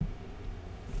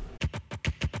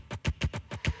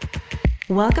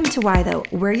Welcome to Why Though.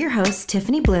 We're your hosts,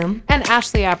 Tiffany Bloom and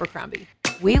Ashley Abercrombie.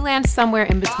 We land somewhere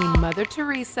in between Mother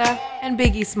Teresa and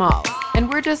Biggie Smalls,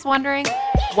 and we're just wondering,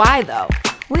 why though?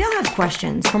 We all have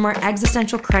questions, from our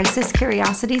existential crisis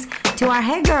curiosities to our,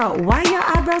 hey girl, why your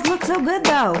eyebrows look so good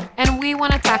though? And we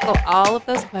want to tackle all of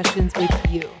those questions with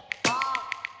you.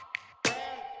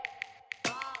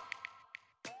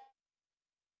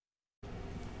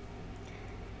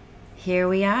 Here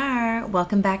we are.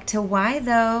 Welcome back to Why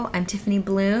Though. I'm Tiffany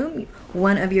Bloom,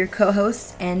 one of your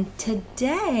co-hosts, and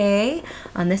today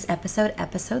on this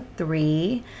episode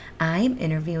 3, I'm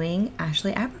interviewing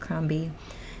Ashley Abercrombie.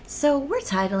 So we're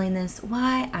titling this,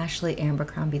 Why Ashley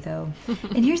Abercrombie Though?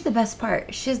 And here's the best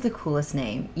part. She has the coolest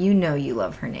name. You know you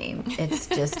love her name. It's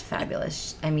just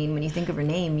fabulous. I mean, when you think of her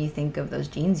name, you think of those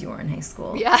jeans you wore in high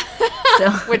school. Yeah.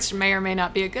 So, which may or may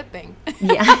not be a good thing.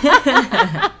 Yeah.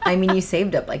 I mean, you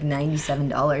saved up like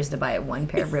 $97 to buy one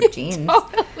pair of ripped jeans.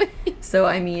 Totally. So,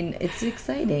 I mean, it's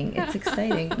exciting. It's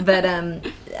exciting. But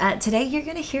today you're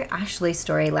going to hear Ashley's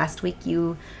story. Last week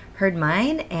you heard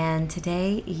mine, and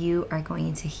today you are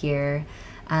going to hear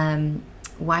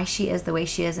why she is the way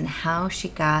she is and how she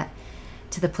got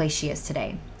to the place she is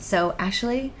today. So,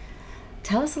 Ashley,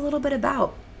 tell us a little bit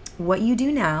about what you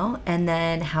do now and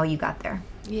then how you got there.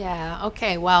 Yeah,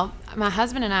 okay. Well, my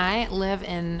husband and I live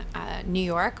in New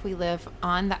York. We live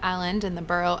on the island in the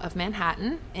borough of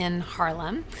Manhattan in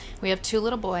Harlem. We have 2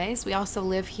 little boys. We also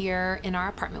live here in our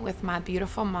apartment with my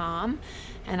beautiful mom,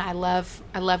 and I love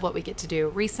what we get to do.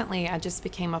 Recently, I just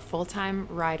became a full-time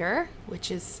writer,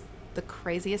 which is the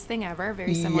craziest thing ever.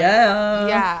 Very similar.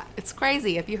 Yeah, it's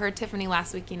crazy. If you heard Tiffany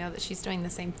last week, you know that she's doing the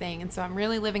same thing. And so I'm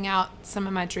really living out some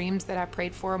of my dreams that I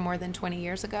prayed for more than 20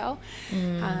 years ago.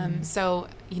 So,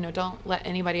 you know, don't let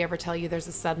anybody ever tell you there's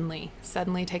a suddenly.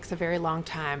 Suddenly takes a very long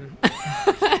time,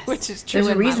 which is true.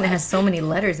 There's a reason it has so many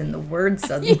letters in the word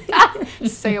suddenly. Yeah.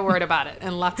 Say a word about it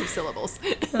and lots of syllables.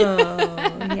 Oh,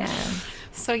 yeah.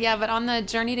 So yeah, but on the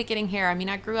journey to getting here, I mean,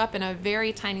 I grew up in a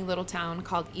very tiny little town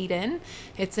called Eden.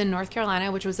 It's in North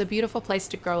Carolina, which was a beautiful place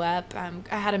to grow up.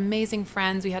 I had amazing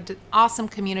friends. We had an awesome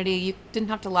community. You didn't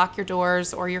have to lock your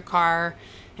doors or your car.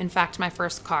 In fact, my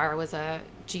first car was a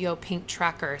Geo Pink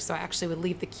Tracker, so I actually would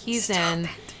leave the keys in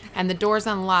and the doors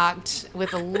unlocked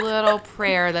with a little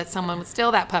prayer that someone would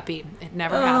steal that puppy. It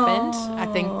never happened, I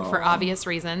think, for obvious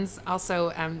reasons.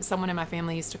 Also, someone in my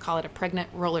family used to call it a pregnant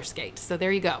roller skate. So there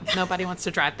you go. Nobody wants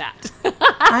to drive that.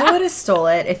 I would have stole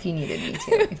it if you needed me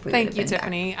to. Thank you,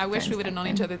 Tiffany. I wish we would have known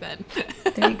each other then.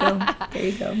 There you go. There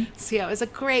you go. So yeah, it was a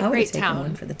great town.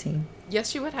 One for the team.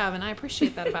 Yes, you would have, and I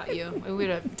appreciate that about you. We would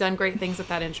have done great things with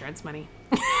that insurance money.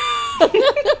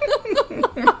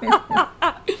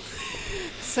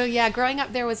 So yeah, growing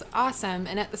up there was awesome.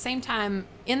 And at the same time,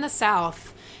 in the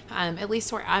South, at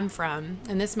least where I'm from,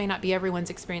 and this may not be everyone's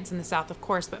experience in the South, of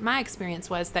course, but my experience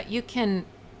was that you can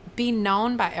be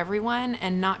known by everyone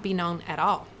and not be known at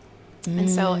all.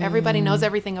 And so everybody knows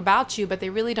everything about you, but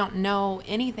they really don't know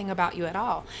anything about you at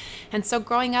all. And so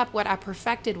growing up, what I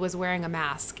perfected was wearing a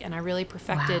mask. And I really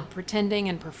perfected pretending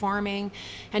and performing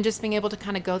and just being able to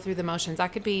kind of go through the motions. I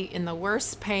could be in the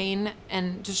worst pain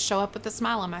and just show up with a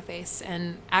smile on my face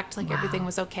and act like everything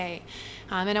was okay.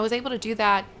 And I was able to do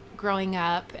that growing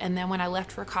up. And then when I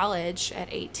left for college at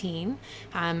 18,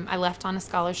 I left on a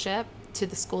scholarship to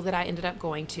the school that I ended up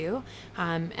going to,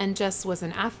 and just was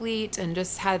an athlete and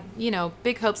just had, you know,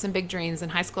 big hopes and big dreams. In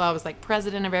high school, I was like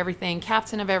president of everything,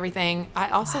 captain of everything. I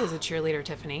also was a cheerleader,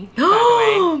 Tiffany, by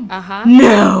the way.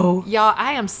 No. Y'all,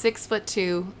 I am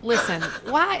 6'2". Listen,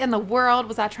 why in the world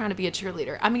was I trying to be a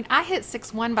cheerleader? I mean, I hit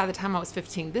 6'1" by the time I was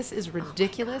 15. This is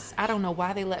ridiculous. I don't know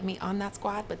why they let me on that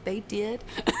squad, but they did.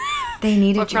 They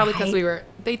needed well, probably because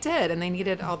they did, and they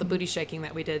needed all the booty shaking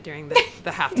that we did during the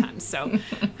halftime. So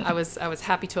I was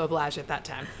happy to oblige at that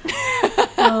time.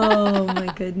 Oh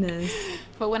my goodness.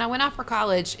 But when I went off for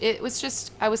college, it was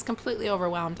just, I was completely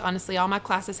overwhelmed. Honestly, all my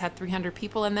classes had 300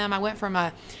 people in them. I went from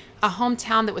a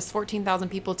hometown that was 14,000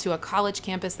 people to a college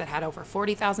campus that had over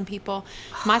 40,000 people.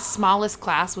 My smallest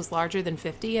class was larger than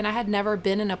 50, and I had never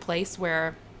been in a place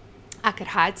where I could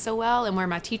hide so well and where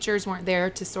my teachers weren't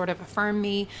there to sort of affirm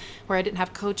me, where I didn't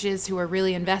have coaches who were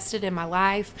really invested in my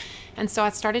life. And so I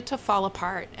started to fall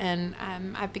apart, and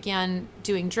I began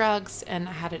doing drugs, and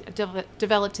I had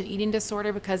developed an eating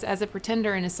disorder because as a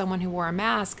pretender and as someone who wore a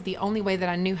mask, the only way that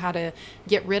I knew how to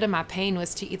get rid of my pain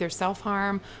was to either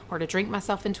self-harm or to drink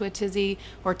myself into a tizzy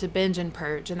or to binge and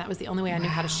purge. And that was the only way I knew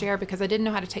how to share, because I didn't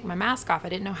know how to take my mask off. I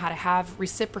didn't know how to have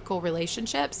reciprocal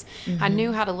relationships. I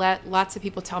knew how to let lots of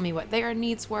people tell me what their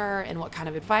needs were and what kind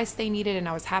of advice they needed. And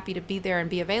I was happy to be there and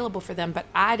be available for them. But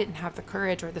I didn't have the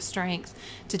courage or the strength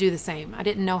to do the same. I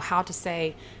didn't know how to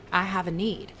say, I have a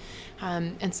need.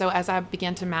 And so as I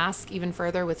began to mask even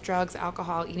further with drugs,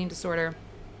 alcohol, eating disorder,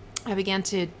 I began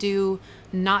to do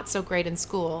not so great in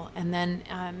school. And then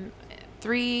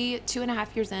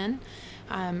 2.5 years in,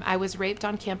 I was raped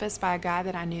on campus by a guy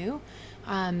that I knew,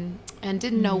 and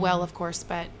didn't know well, of course,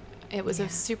 but it was a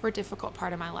super difficult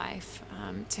part of my life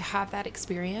to have that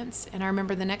experience. And I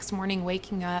remember the next morning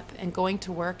waking up and going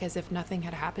to work as if nothing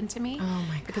had happened to me. Oh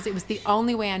my God. Because it was the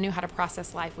only way I knew how to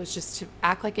process life, was just to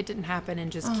act like it didn't happen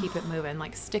and just keep it moving,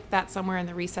 like stick that somewhere in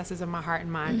the recesses of my heart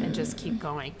and mind and just keep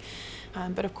going.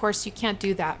 But of course you can't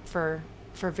do that for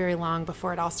very long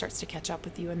before it all starts to catch up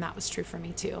with you. And that was true for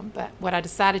me too. But what I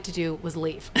decided to do was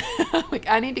leave. Like,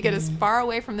 I need to get as far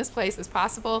away from this place as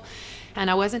possible. And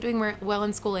I wasn't doing well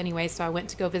in school anyway. So I went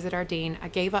to go visit our dean. I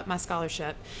gave up my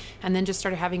scholarship and then just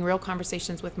started having real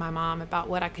conversations with my mom about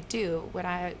what I could do.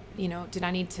 Did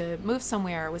I need to move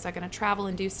somewhere? Was I going to travel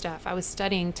and do stuff? I was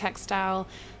studying textile,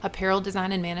 apparel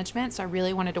design and management. So I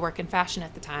really wanted to work in fashion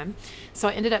at the time. So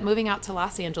I ended up moving out to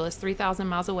Los Angeles, 3,000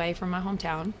 miles away from my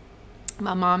hometown.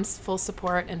 My mom's full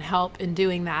support and help in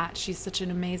doing that. She's such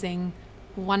an amazing,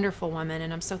 wonderful woman,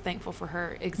 and I'm so thankful for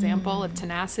her example of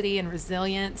tenacity and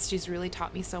resilience. She's really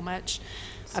taught me so much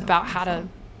about how to,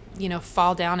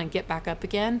 fall down and get back up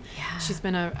again. Yeah. She's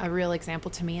been a real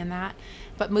example to me in that.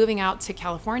 But moving out to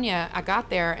California, I got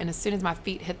there, and as soon as my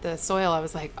feet hit the soil, I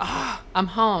was like, I'm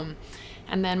home.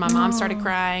 And then my mom started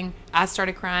crying. I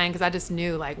started crying because I just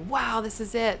knew, like, wow, this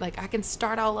is it. Like, I can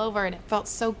start all over. And it felt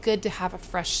so good to have a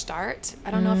fresh start.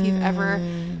 I don't know if you've ever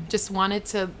just wanted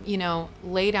to,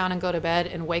 lay down and go to bed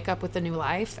and wake up with a new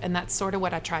life. And that's sort of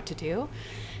what I tried to do.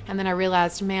 And then I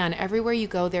realized, man, everywhere you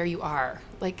go, there you are.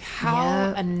 Like,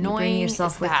 how annoying is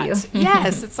that? With you.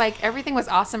 Yes, it's like everything was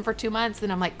awesome for 2 months. Then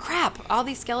I'm like, crap, all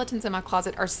these skeletons in my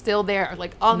closet are still there.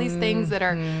 Like, all these things that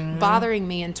are bothering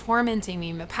me and tormenting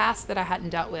me, the past that I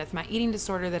hadn't dealt with, my eating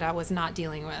disorder that I was not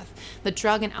dealing with, the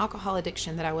drug and alcohol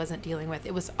addiction that I wasn't dealing with.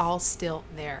 It was all still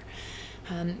there.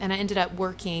 And I ended up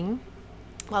working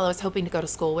while I was hoping to go to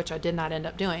school, which I did not end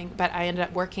up doing, but I ended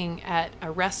up working at a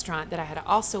restaurant that I had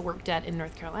also worked at in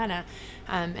North Carolina.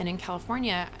 And in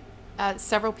California,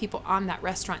 several people on that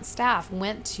restaurant staff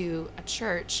went to a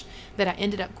church that I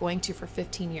ended up going to for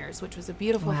 15 years, which was a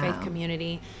beautiful faith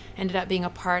community. Ended up being a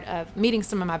part of meeting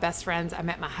some of my best friends. I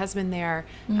met my husband there.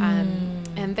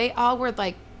 And they all were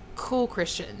like cool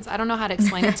Christians. I don't know how to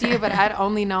explain it to you, but I'd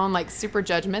only known like super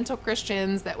judgmental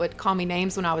Christians that would call me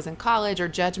names when I was in college or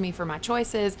judge me for my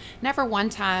choices. Never one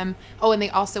time. Oh, and they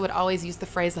also would always use the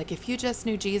phrase like, if you just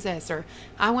knew Jesus, or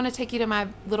I want to take you to my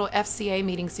little FCA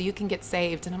meeting so you can get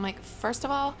saved. And I'm like, first of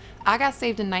all, I got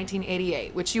saved in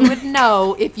 1988, which you would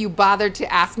know if you bothered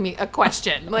to ask me a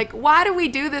question. Like, why do we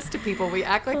do this to people? We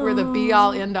act like we're the be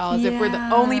all end all, as if we're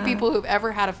the only people who've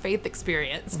ever had a faith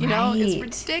experience. You know, it's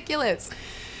ridiculous.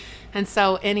 And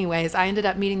so anyways, I ended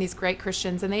up meeting these great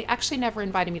Christians, and they actually never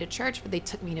invited me to church, but they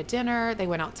took me to dinner. They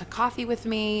went out to coffee with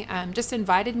me, just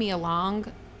invited me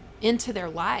along into their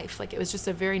life. Like, it was just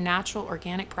a very natural,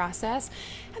 organic process.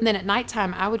 And then at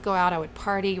nighttime, I would go out, I would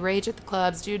party, rage at the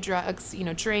clubs, do drugs,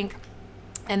 drink.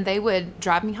 And they would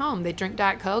drive me home. They'd drink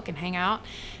Diet Coke and hang out.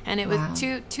 And it was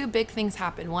two big things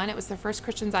happened. One, it was the first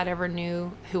Christians I'd ever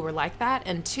knew who were like that.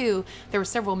 And two, there were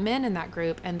several men in that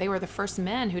group, and they were the first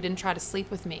men who didn't try to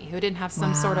sleep with me, who didn't have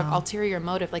some sort of ulterior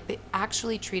motive. Like, they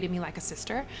actually treated me like a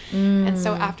sister. And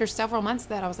so after several months of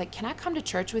that, I was like, can I come to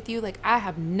church with you? Like, I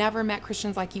have never met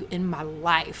Christians like you in my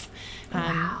life.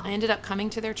 I ended up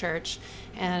coming to their church.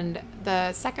 And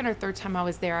the second or third time I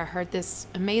was there, I heard this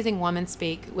amazing woman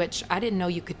speak, which I didn't know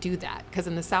you could do that. Because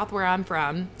in the South where I'm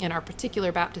from, in our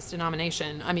particular Baptist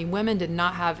denomination, I mean, women did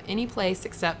not have any place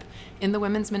except in the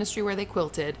women's ministry where they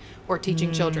quilted or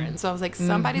teaching children. So I was like,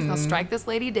 somebody's going to strike this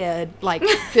lady dead. Like,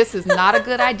 this is not a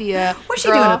good idea. What's she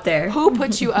doing up there? Who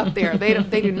put you up there?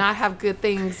 They do not have good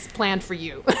things planned for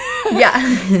you.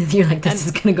 You're like, this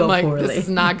is going to go poorly. This is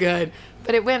not good.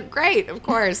 But it went great, of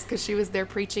course, because she was there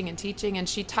preaching and teaching, and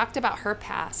she talked about her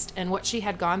past and what she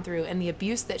had gone through and the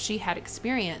abuse that she had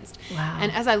experienced.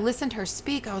 And as I listened to her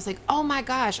speak, I was like, oh my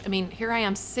gosh. I mean, here I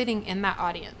am sitting in that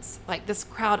audience, like this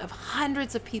crowd of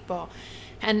hundreds of people,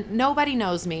 and nobody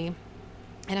knows me.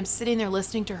 And I'm sitting there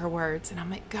listening to her words, and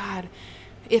I'm like, God,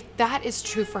 if that is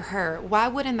true for her, why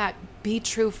wouldn't that be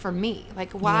true for me?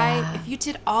 Like, why, if you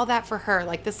did all that for her,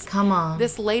 like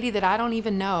this lady that I don't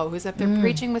even know, who's up there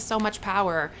preaching with so much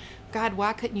power, God,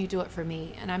 why couldn't you do it for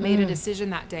me? And I made a decision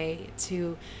that day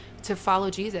to to follow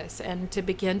Jesus and to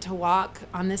begin to walk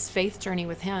on this faith journey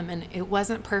with him. And it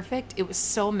wasn't perfect. It was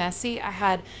so messy. I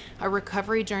had a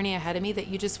recovery journey ahead of me that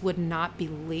you just would not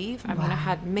believe. I mean, I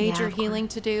had major healing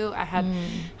to do. I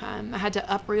had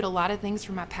to uproot a lot of things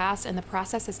from my past, and the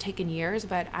process has taken years,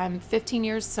 but I'm 15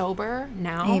 years sober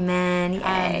now. Amen.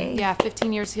 Yay.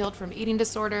 15 years healed from eating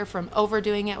disorder, from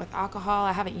overdoing it with alcohol.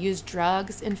 I haven't used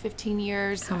drugs in 15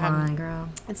 years. Come on, girl.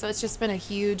 And so it's just been a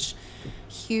huge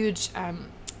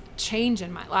change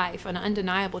in my life, an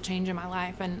undeniable change in my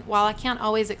life. And while I can't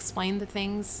always explain the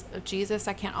things of Jesus,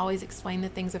 I can't always explain the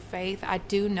things of faith, I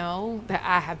do know that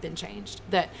I have been changed,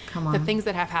 that the things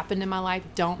that have happened in my life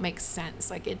don't make sense.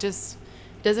 Like, it just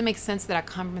doesn't make sense that I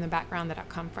come from the background that I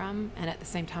come from, and at the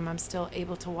same time I'm still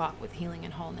able to walk with healing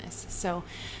and wholeness. So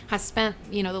I spent,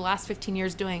 the last 15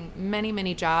 years doing many,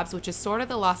 many jobs, which is sort of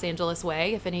the Los Angeles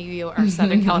way. If any of you are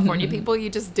Southern California people, you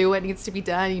just do what needs to be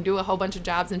done. You do a whole bunch of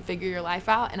jobs and figure your life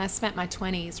out. And I spent my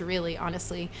 20s really,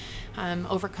 honestly,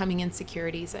 overcoming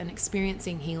insecurities and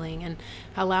experiencing healing and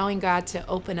allowing God to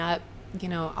open up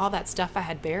all that stuff I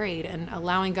had buried, and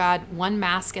allowing God, one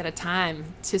mask at a time,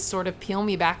 to sort of peel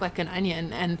me back like an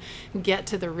onion and get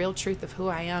to the real truth of who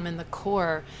I am and the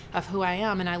core of who I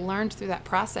am. And I learned through that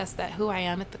process that who I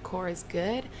am at the core is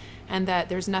good, and that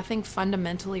there's nothing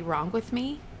fundamentally wrong with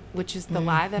me, which is the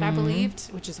lie that I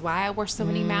believed, which is why I wore so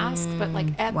many masks. But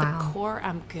like at the core,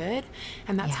 I'm good.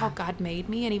 And that's how God made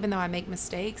me. And even though I make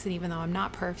mistakes, and even though I'm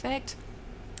not perfect,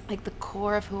 like the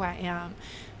core of who I am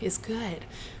is good.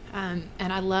 And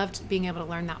I loved being able to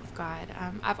learn that with God.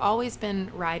 I've always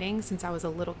been writing since I was a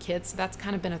little kid, so that's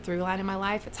kind of been a through line in my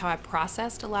life. It's how I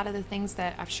processed a lot of the things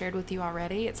that I've shared with you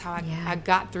already. It's how I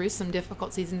got through some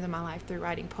difficult seasons in my life through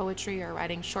writing poetry or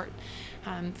writing short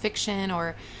fiction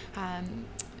or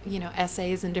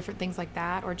essays and different things like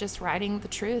that, or just writing the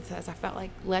truth as I felt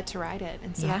like led to write it.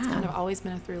 And so that's kind of always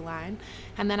been a through line.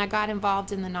 And then I got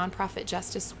involved in the nonprofit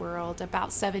justice world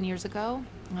about 7 years ago.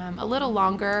 A little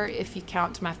longer if you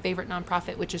count my favorite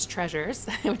nonprofit, which is Treasures,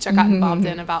 which I got involved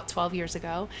in about 12 years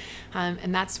ago.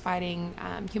 And that's fighting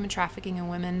human trafficking in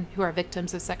women who are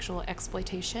victims of sexual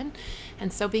exploitation.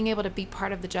 And so being able to be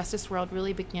part of the justice world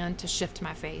really began to shift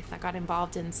my faith. I got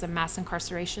involved in some mass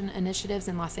incarceration initiatives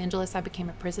in Los Angeles. I became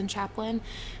a prison chaplain.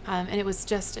 And it was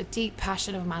just a deep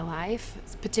passion of my life,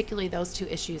 particularly those two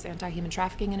issues, anti-human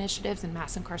trafficking initiatives and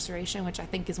mass incarceration, which I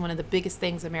think is one of the biggest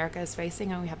things America is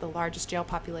facing. And we have the largest jail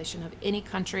population of any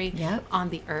country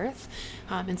on the earth.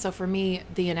 And so for me,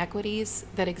 the inequities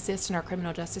that exist in our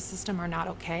criminal justice system are not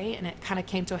okay. And it kind of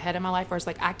came to a head in my life where it's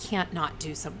like, I can't not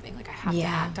do something. Like, I have to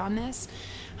act on this.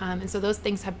 And so those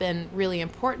things have been really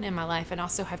important in my life, and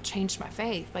also have changed my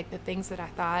faith. Like the things that I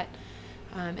thought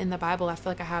in the Bible, I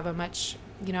feel like I have a much,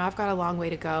 I've got a long way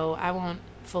to go. I won't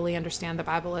fully understand the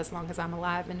Bible as long as I'm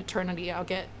alive. In eternity, I'll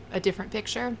get a different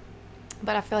picture.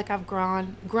 But I feel like I've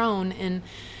grown in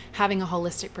having a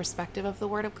holistic perspective of the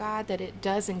Word of God, that it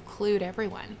does include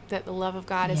everyone, that the love of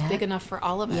God is big enough for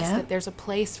all of us, that there's a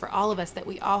place for all of us, that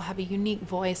we all have a unique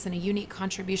voice and a unique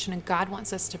contribution, and God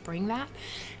wants us to bring that.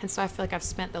 And so I feel like I've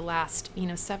spent the last,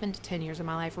 7 to 10 years of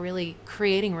my life really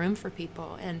creating room for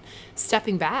people and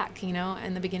stepping back.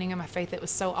 In the beginning of my faith, it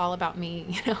was so all about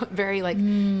me, very like,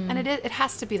 and it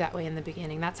has to be that way in the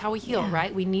beginning. That's how we heal,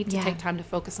 right? We need to take time to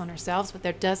focus on ourselves, but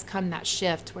there does come that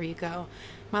shift where you go,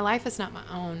 my life is not my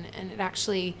own, and it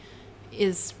actually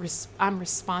is, I'm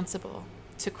responsible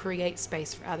to create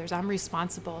space for others. I'm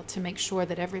responsible to make sure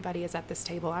that everybody is at this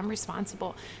table. I'm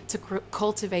responsible to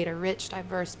cultivate a rich,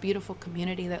 diverse, beautiful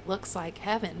community that looks like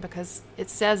heaven, because it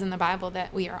says in the Bible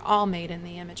that we are all made in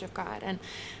the image of God, and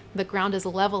the ground is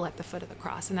level at the foot of the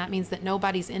cross. And that means that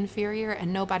nobody's inferior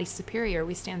and nobody's superior.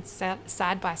 We stand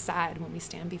side by side when we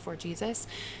stand before Jesus,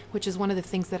 which is one of the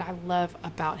things that I love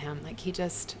about him. Like he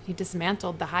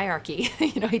dismantled the hierarchy.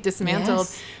 He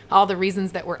dismantled all the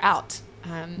reasons that we're out.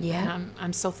 And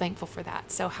I'm so thankful for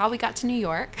that. So how we got to New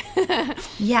York. I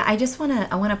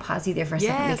want to pause you there for a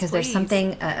second, because there's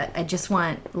something I just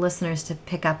want listeners to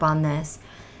pick up on this,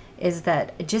 is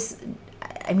that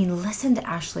listen to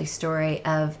Ashley's story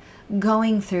of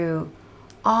working through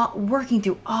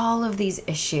all of these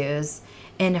issues,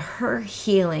 and her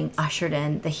healing ushered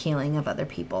in the healing of other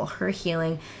people. Her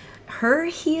healing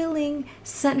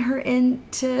sent her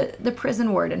into the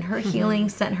prison ward, and her healing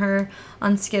sent her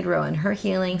on Skid Row, and her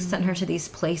healing sent her to these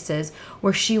places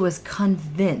where she was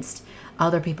convinced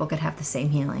other people could have the same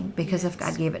healing, because if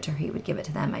God gave it to her, he would give it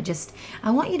to them.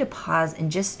 I want you to pause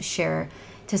and just share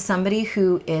to somebody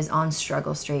who is on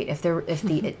struggle street, if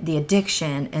the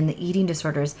addiction and the eating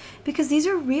disorders, because these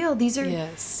are real. These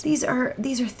are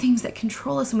things that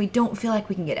control us, and we don't feel like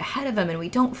we can get ahead of them, and we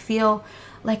don't feel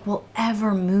like we'll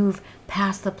ever move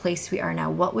past the place we are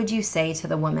now. What would you say to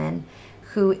the woman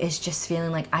who is just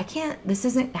feeling like, I can't, this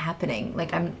isn't happening.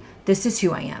 Like, this is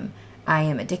who I am. I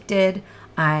am addicted.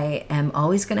 I am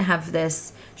always going to have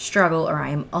this struggle, or I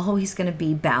am always going to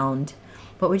be bound.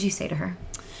 What would you say to her?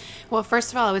 Well,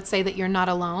 first of all, I would say that you're not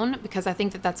alone, because I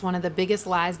think that that's one of the biggest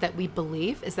lies that we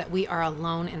believe, is that we are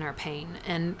alone in our pain,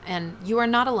 and you are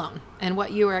not alone. And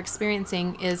what you are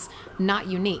experiencing is not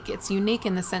unique. It's unique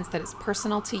in the sense that it's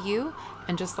personal to you.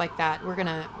 And just like that, we're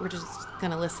just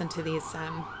gonna listen to these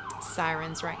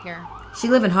sirens right here. She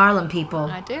live in Harlem, people.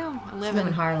 I do. I live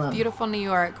in Harlem, beautiful New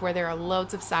York, where there are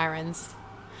loads of sirens.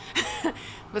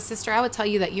 But sister, I would tell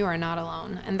you that you are not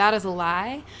alone. And that is a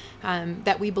lie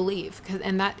that we believe.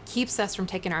 And that keeps us from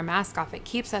taking our mask off. It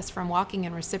keeps us from walking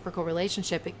in reciprocal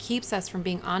relationship. It keeps us from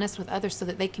being honest with others so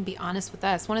that they can be honest with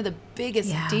us. One of the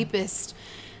biggest, deepest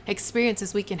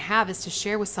experiences we can have is to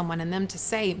share with someone and them to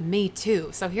say, me too.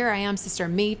 So here I am, sister,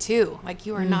 me too. Like,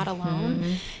 you are not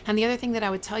alone. And the other thing that I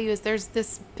would tell you is there's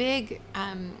this big,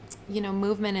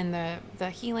 movement in the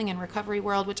healing and recovery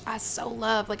world, which I so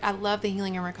love. Like, I love the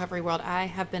healing and recovery world. I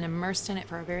have been immersed in it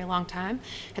for a very long time.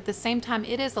 At the same time,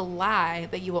 it is a lie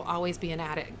that you will always be an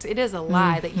addict. It is a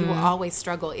lie that you will always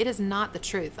struggle. It is not the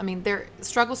truth. I mean,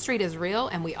 struggle street is real,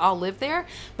 and we all live there,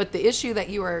 but the issue that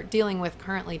you are dealing with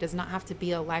currently does not have to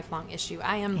be a lifelong issue.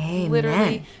 I am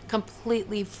literally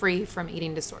completely free from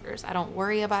eating disorders. I don't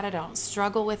worry about it. I don't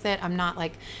struggle with it. I'm not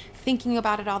like thinking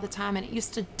about it all the time, and it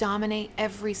used to dominate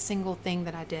every single thing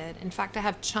that I did. In fact, I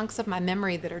have chunks of my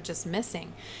memory that are just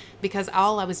missing because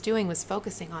all I was doing was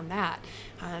focusing on that.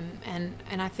 And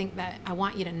I think that I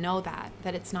want you to know that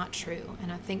it's not true.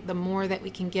 And I think the more that we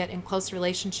can get in close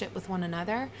relationship with one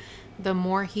another, the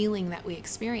more healing that we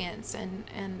experience.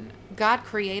 And God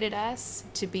created us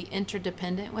to be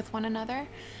interdependent with one another.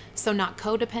 So not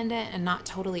codependent and not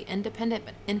totally independent,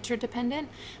 but interdependent,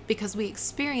 because we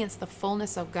experience the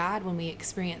fullness of God when we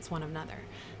experience one another.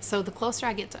 So the closer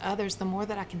I get to others, the more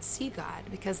that I can see God,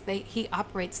 because He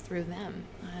operates through them.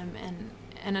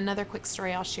 And another quick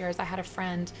story I'll share is I had a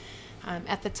friend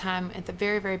at the time, at the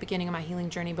very, very beginning of my healing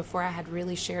journey, before I had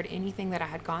really shared anything that I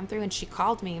had gone through, and she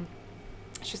called me.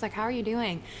 She's like, how are you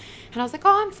doing? And I was like,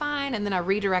 oh, I'm fine. And then I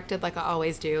redirected like I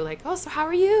always do, like, oh, so how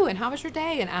are you? And how was your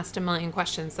day? And asked a million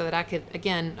questions so that I could,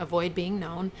 again, avoid being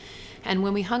known. And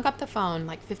when we hung up the phone,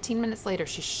 like 15 minutes later,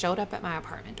 she showed up at my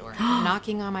apartment door,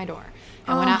 knocking on my door.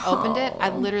 And when I opened it, I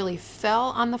literally fell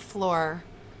on the floor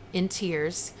in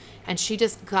tears. And she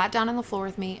just got down on the floor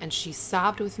with me, and she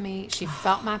sobbed with me. She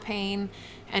felt my pain.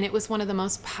 And it was one of the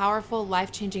most powerful,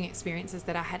 life-changing experiences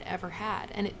that I had ever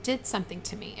had. And it did something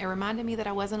to me. It reminded me that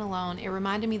I wasn't alone. It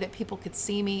reminded me that people could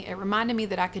see me. It reminded me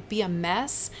that I could be a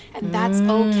mess, and that's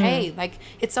okay. Like,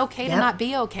 it's okay to not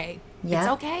be okay. It's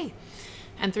okay.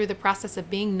 And through the process of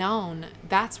being known,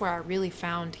 that's where I really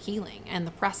found healing. And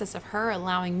the process of her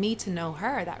allowing me to know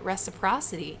her, that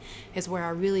reciprocity, is where I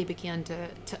really began to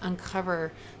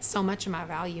uncover so much of my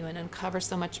value and uncover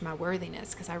so much of my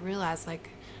worthiness. Because I realized, like,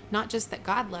 not just that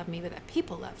God loved me, but that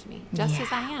people loved me just as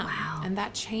I am. Wow. And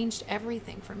that changed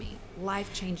everything for me.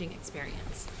 Life-changing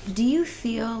experience. Do you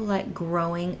feel like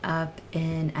growing up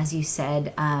in, as you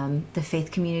said, the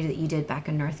faith community that you did back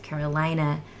in North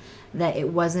Carolina, that it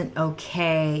wasn't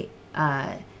okay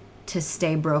to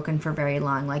stay broken for very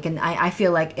long? Like, and I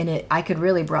feel like in it, I could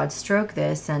really broad stroke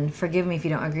this, and forgive me if you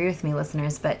don't agree with me,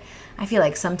 listeners, but I feel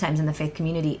like sometimes in the faith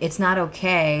community, it's not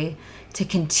okay to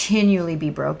continually be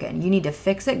broken. You need to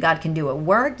fix it. God can do a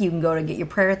work. You can go to get your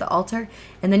prayer at the altar,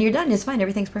 and then you're done. It's fine.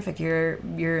 Everything's perfect. You're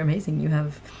amazing. You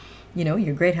have,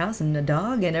 your great house and a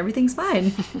dog, and everything's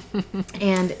fine.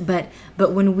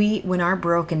 But when our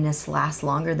brokenness lasts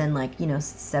longer than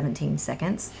 17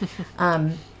 seconds,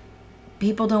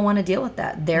 people don't want to deal with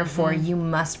that. Therefore, you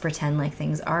must pretend like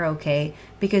things are okay,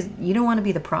 because you don't want to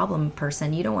be the problem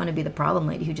person. You don't want to be the problem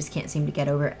lady who just can't seem to get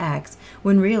over X,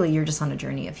 when really you're just on a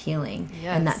journey of healing.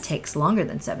 Yes. And that takes longer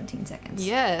than 17 seconds.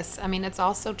 Yes. I mean, it's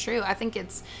also true. I think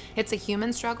it's a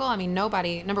human struggle. I mean,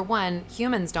 number one,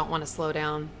 humans don't want to slow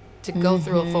down to go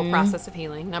through a full process of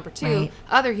healing. Number two,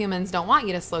 other humans don't want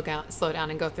you to slow down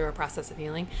and go through a process of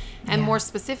healing. And more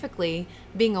specifically,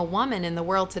 being a woman in the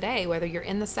world today, whether you're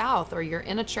in the South or you're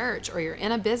in a church or you're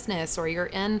in a business or you're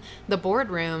in the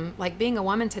boardroom, like, being a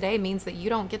woman today means that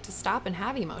you don't get to stop and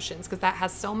have emotions, because that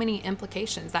has so many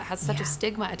implications. That has such a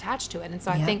stigma attached to it. And so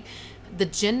I think The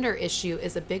gender issue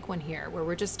is a big one here, where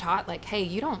we're just taught like, hey,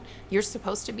 you're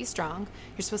supposed to be strong.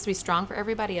 You're supposed to be strong for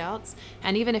everybody else.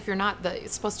 And even if you're not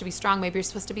supposed to be strong, maybe you're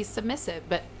supposed to be submissive.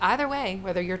 But either way,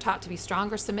 whether you're taught to be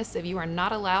strong or submissive, you are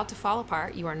not allowed to fall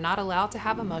apart. You are not allowed to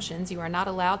have emotions. You are not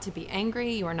allowed to be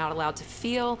angry. You are not allowed to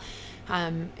feel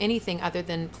anything other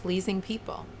than pleasing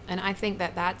people. And I think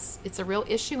it's a real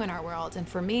issue in our world. And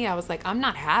for me, I was like, I'm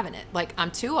not having it. Like,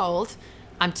 I'm too old.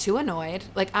 I'm too annoyed.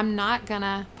 Like, I'm not going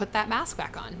to put that mask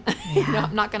back on. Yeah.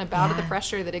 I'm not going to bow to the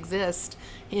pressure that exists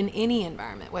in any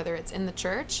environment, whether it's in the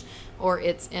church or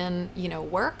it's in,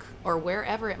 work or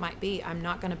wherever it might be. I'm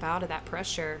not going to bow to that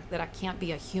pressure that I can't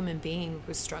be a human being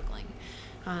who's struggling.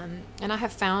 And I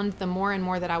have found the more and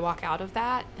more that I walk out of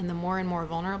that and the more and more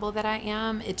vulnerable that I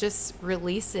am, it just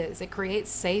releases. It creates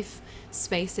safe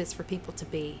spaces for people to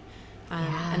be.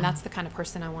 And that's the kind of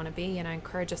person I want to be. And I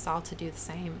encourage us all to do the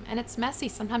same. And it's messy.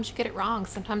 Sometimes you get it wrong.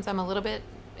 Sometimes I'm a little bit,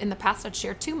 in the past, I'd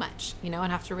share too much, and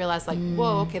have to realize like,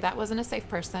 whoa, okay, that wasn't a safe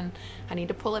person. I need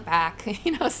to pull it back,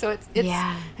 so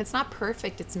it's not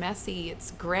perfect. It's messy.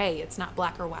 It's gray. It's not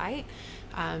black or white.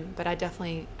 But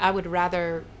I would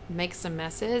rather make some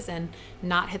messes and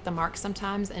not hit the mark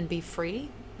sometimes and be free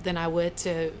than I would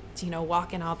to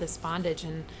walk in all this bondage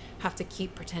and have to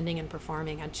keep pretending and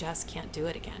performing. I just can't do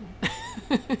it again.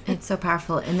 It's so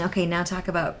powerful. And okay, now talk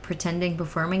about pretending,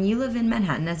 performing. You live in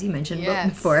Manhattan, as you mentioned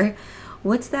before.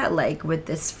 What's that like with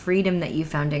this freedom that you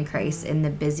found in Christ in the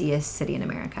busiest city in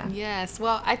America? Yes.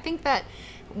 Well, I think that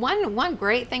one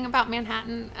great thing about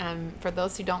Manhattan, for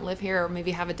those who don't live here or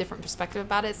maybe have a different perspective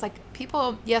about it, it's like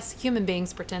people, yes, human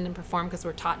beings pretend and perform because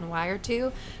we're taught and wired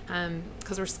to,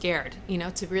 because we're scared,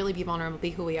 to really be vulnerable,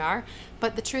 be who we are.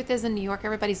 But the truth is, in New York,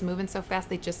 everybody's moving so fast,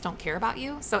 they just don't care about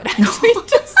you. So it actually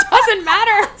just doesn't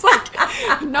matter. It's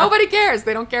like nobody cares.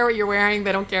 They don't care what you're wearing.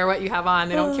 They don't care what you have on.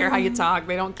 They don't care how you talk.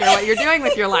 They don't care what you're doing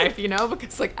with your life,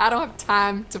 because like, I don't have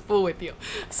time to fool with you.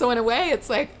 So in a way, it's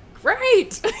like,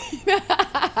 great.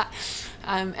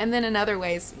 And then in other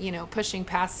ways, pushing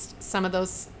past some of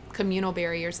those communal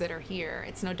barriers that are here.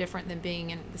 It's no different than being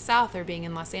in the South or being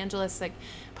in Los Angeles, like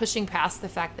pushing past the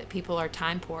fact that people are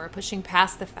time poor, pushing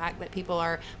past the fact that people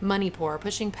are money poor,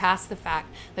 pushing past the fact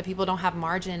that people don't have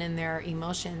margin in their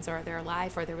emotions or their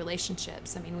life or their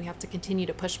relationships. I mean, we have to continue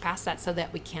to push past that so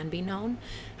that we can be known.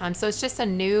 So it's just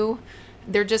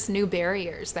they're just new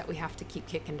barriers that we have to keep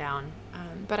kicking down.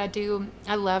 But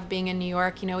I love being in New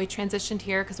York. We transitioned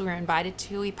here because we were invited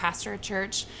to. We pastor a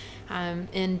church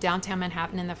in downtown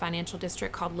Manhattan in the financial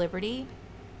district called Liberty.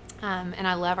 And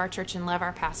I love our church and love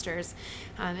our pastors.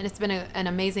 And it's been an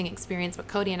amazing experience. But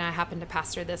Cody and I happened to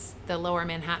pastor the lower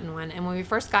Manhattan one. And when we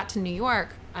first got to New York,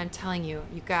 I'm telling you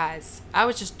guys, I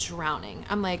was just drowning.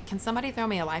 I'm like, can somebody throw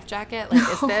me a life jacket? Like,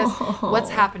 is this, what's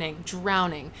happening?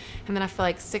 Drowning. And then I feel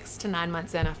like 6 to 9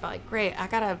 months in, I felt like, great,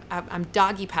 I'm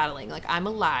doggy paddling. Like, I'm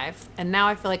alive. And now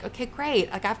I feel like, okay, great.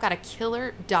 Like, I've got a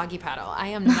killer doggy paddle. I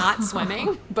am not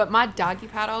swimming, but my doggy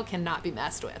paddle cannot be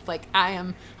messed with. Like, I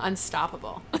am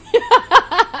unstoppable.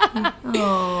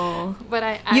 Oh,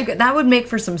 but that would make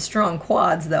for some strong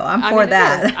quads, though. I'm for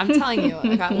that. I'm telling you,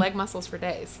 I got leg muscles for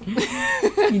days.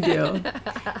 You do.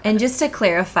 And just to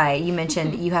clarify, you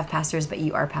mentioned you have pastors, but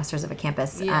you are pastors of a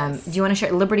campus. Yes. Do you want to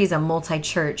share? Liberty is a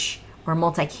multi-church or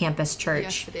multi-campus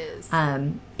church. Yes, it is.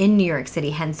 In New York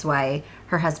City, hence why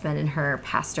her husband and her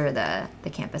pastor the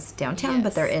campus downtown, Yes.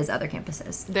 But there is other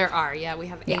campuses. There are, yeah. We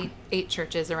have eight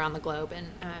churches around the globe, and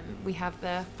we have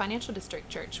the Financial District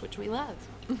Church, which we love.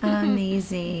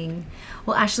 Amazing.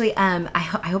 Well, Ashley, I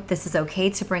hope this is okay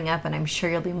to bring up, and I'm sure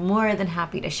you'll be more than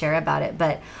happy to share about it.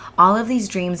 But all of these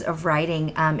dreams of writing,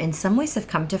 in some ways, have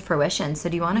come to fruition. So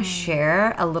do you want to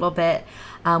share a little bit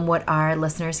what our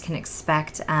listeners can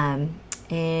expect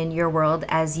in your world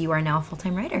as you are now a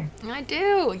full-time writer? I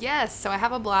do, yes. So I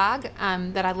have a blog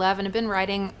that I love, and I've been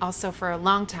writing also for a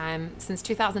long time, since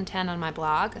 2010 on my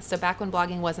blog. So back when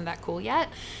blogging wasn't that cool yet,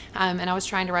 and I was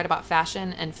trying to write about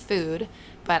fashion and food,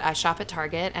 but I shop at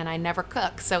Target and I never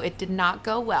cook, so it did not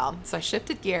go well. So I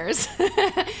shifted gears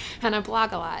and I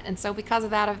blog a lot. And so because of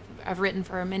that, I've written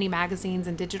for many magazines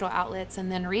and digital outlets,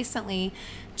 and then recently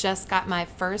just got my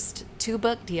first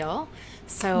 2-book deal.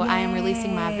 So I am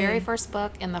releasing my very first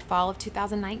book in the fall of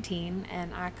 2019,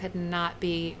 and I could not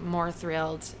be more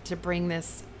thrilled to bring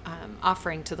this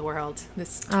offering to the world,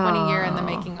 this 20-year in the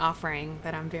making offering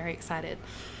that I'm very excited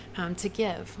to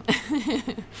give.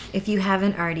 If you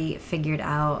haven't already figured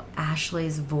out,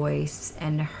 Ashley's voice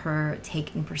and her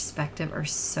take and perspective are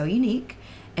so unique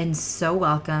and so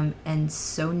welcome and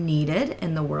so needed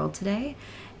in the world today.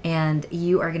 And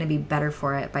you are going to be better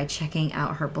for it by checking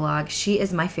out her blog. She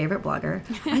is my favorite blogger.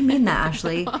 I mean that,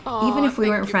 Ashley. Even if we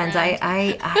weren't friends,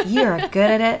 you're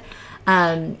good at it.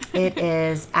 It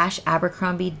is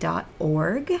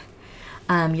ashabercrombie.org.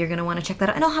 You're going to want to check that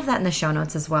out. And I'll have that in the show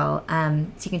notes as well. So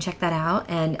you can check that out.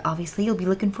 And obviously you'll be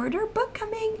looking forward to her book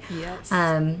coming. Yes.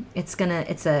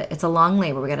 It's a long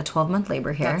labor. We got a 12-month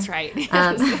labor here. That's right.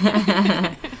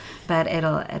 Yes. But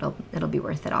it'll be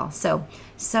worth it all. So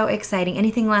exciting.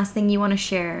 Anything last thing you want to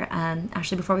share,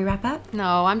 Ashley, before we wrap up?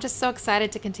 No, I'm just so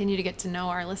excited to continue to get to know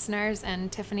our listeners.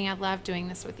 And Tiffany, I love doing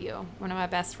this with you. One of my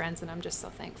best friends, and I'm just so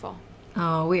thankful.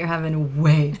 Oh, we are having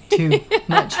way too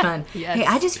much fun. Yes. Hey,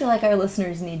 I just feel like our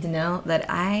listeners need to know that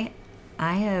I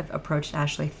have approached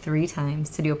Ashley 3 times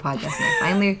to do a podcast, and I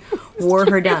finally wore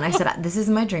her down. I said, this is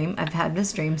my dream. I've had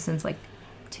this dream since like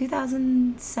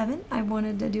 2007. I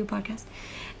wanted to do a podcast.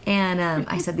 And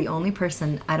I said, the only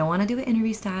person, I don't want to do an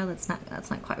interview style. That's not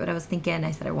quite what I was thinking.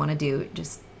 I said, I want to do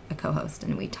just a co-host,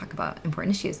 and we talk about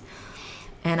important issues.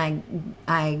 And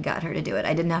I got her to do it.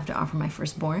 I didn't have to offer my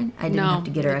firstborn. I didn't have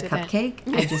to get her a cupcake.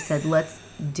 I just said, let's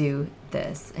do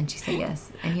this. And she said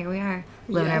yes. And here we are,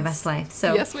 living our best life.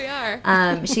 So yes, we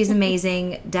are. She's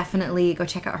amazing. Definitely go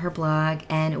check out her blog.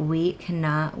 And we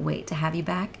cannot wait to have you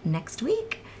back next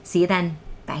week. See you then.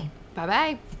 Bye.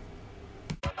 Bye-bye.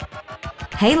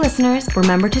 Hey, listeners,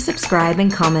 remember to subscribe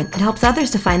and comment. It helps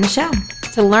others to find the show.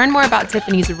 To learn more about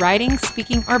Tiffany's writing,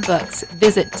 speaking, or books,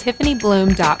 visit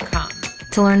TiffanyBloom.com.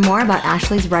 To learn more about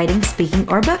Ashley's writing, speaking,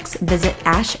 or books, visit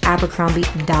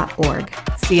ashabercrombie.org.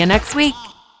 See you next week.